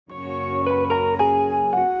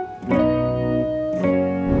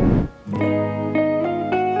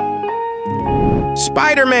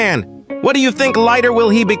Spider-Man! What do you think lighter will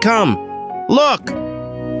he become? Look!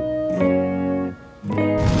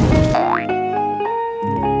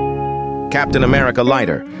 Captain America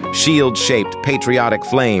lighter. Shield-shaped patriotic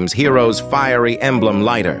flames. Hero's fiery emblem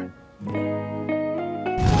lighter.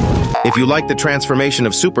 If you like the transformation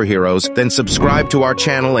of superheroes, then subscribe to our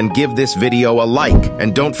channel and give this video a like.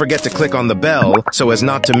 And don't forget to click on the bell so as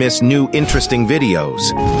not to miss new interesting videos.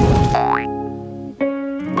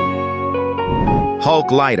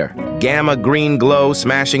 Hulk lighter. Gamma green glow,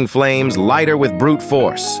 smashing flames, lighter with brute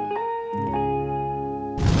force.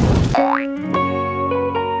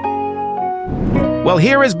 Well,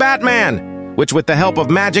 here is Batman, which with the help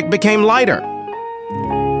of magic became lighter.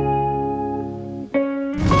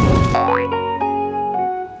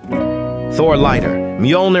 Thor lighter.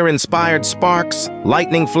 Mjolnir-inspired sparks,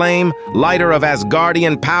 lightning flame, lighter of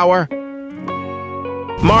Asgardian power.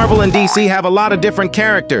 Marvel and DC have a lot of different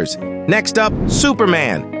characters. Next up,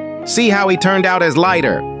 Superman. See how he turned out as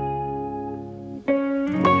lighter.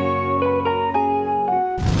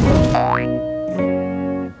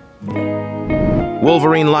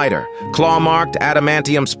 Wolverine lighter. Claw-marked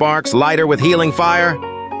adamantium sparks, lighter with healing fire.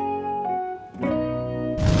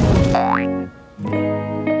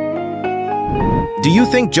 Do you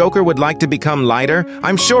think Joker would like to become lighter?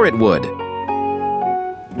 I'm sure it would.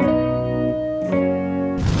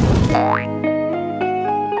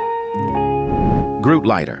 Groot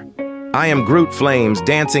lighter. I am Groot flames,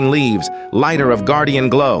 dancing leaves, lighter of guardian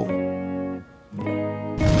glow.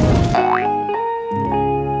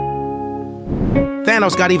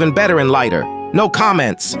 Thanos got even better in lighter. No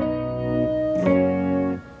comments.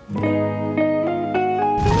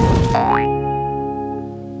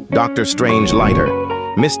 Doctor Strange lighter.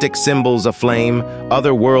 Mystic symbols aflame,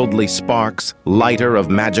 otherworldly sparks, lighter of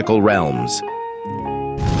magical realms.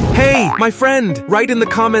 Hey, my friend! Write in the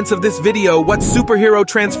comments of this video what superhero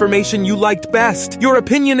transformation you liked best. Your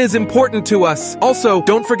opinion is important to us. Also,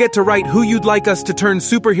 don't forget to write who you'd like us to turn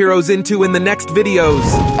superheroes into in the next videos.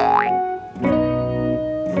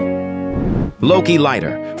 Loki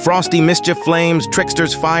lighter. Frosty mischief flames,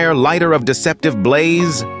 trickster's fire, lighter of deceptive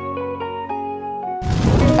blaze.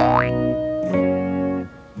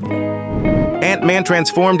 Ant-Man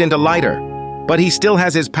transformed into lighter, but he still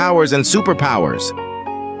has his powers and superpowers.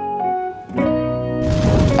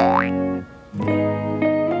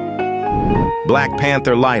 Black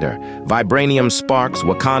Panther lighter. Vibranium sparks,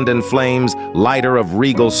 Wakandan flames, lighter of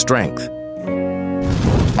regal strength.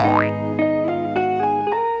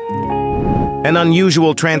 An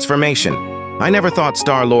unusual transformation. I never thought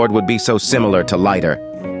Star-Lord would be so similar to lighter.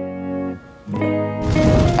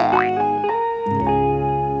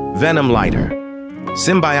 Venom lighter.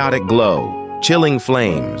 Symbiotic glow, chilling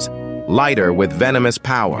flames, lighter with venomous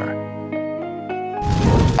power.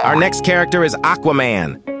 Our next character is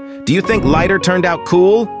Aquaman. Do you think lighter turned out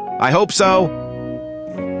cool? I hope so.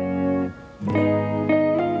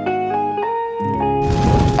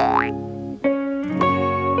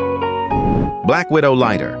 Black Widow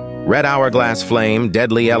lighter. Red hourglass flame,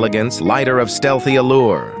 deadly elegance, lighter of stealthy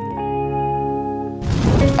allure.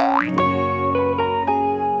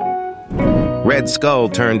 Red Skull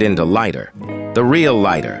turned into lighter. The real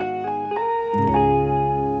lighter.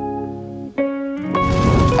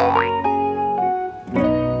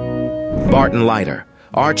 Barton lighter.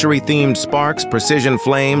 Archery-themed sparks, precision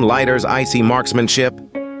flame, lighter's icy marksmanship.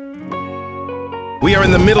 We are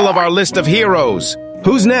in the middle of our list of heroes.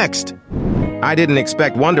 Who's next? I didn't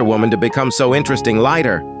expect Wonder Woman to become so interesting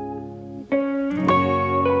lighter.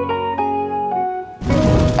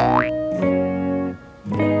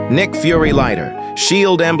 Nick Fury lighter.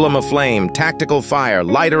 Shield emblem of flame, tactical fire,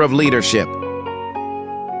 lighter of leadership.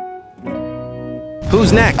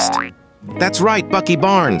 Who's next? That's right, Bucky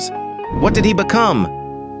Barnes. What did he become?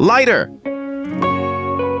 Lighter.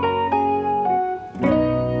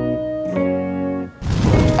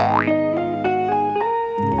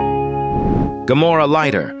 Gamora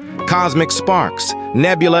lighter. Cosmic sparks,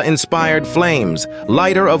 nebula-inspired flames,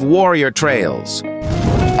 lighter of warrior trails.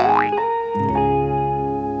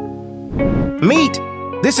 Meet!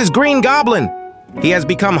 This is Green Goblin. He has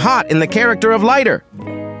become hot in the character of lighter.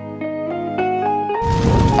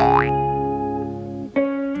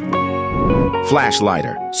 Flash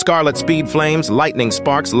lighter. Scarlet speed flames, lightning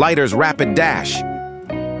sparks, lighter's rapid dash.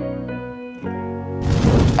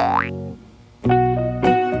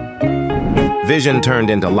 Vision turned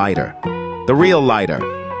into lighter. The real lighter.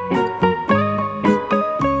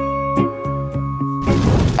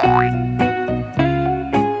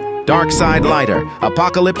 Dark side lighter.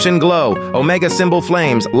 Apocalyptian glow. Omega symbol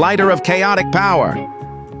flames. Lighter of chaotic power.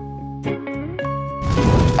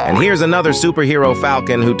 And here's another superhero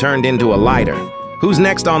Falcon who turned into a lighter. Who's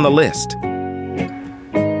next on the list?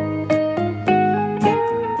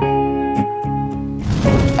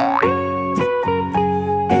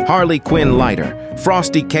 Harley Quinn lighter.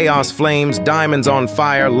 Frosty chaos flames, diamonds on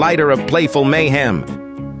fire, lighter of playful mayhem.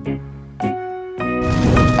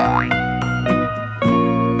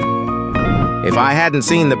 If I hadn't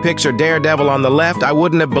seen the picture Daredevil on the left, I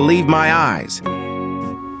wouldn't have believed my eyes.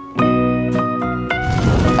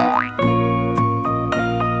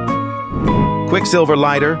 Quicksilver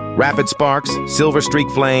lighter, rapid sparks, silver streak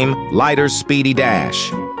flame, lighter's speedy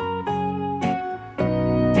dash.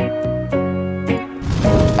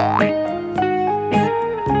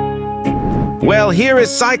 Well, here is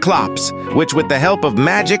Cyclops, which with the help of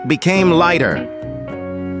magic became lighter.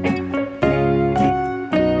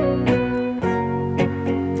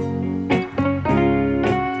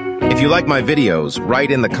 If you like my videos,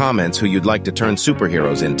 write in the comments who you'd like to turn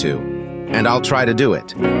superheroes into, and I'll try to do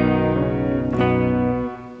it.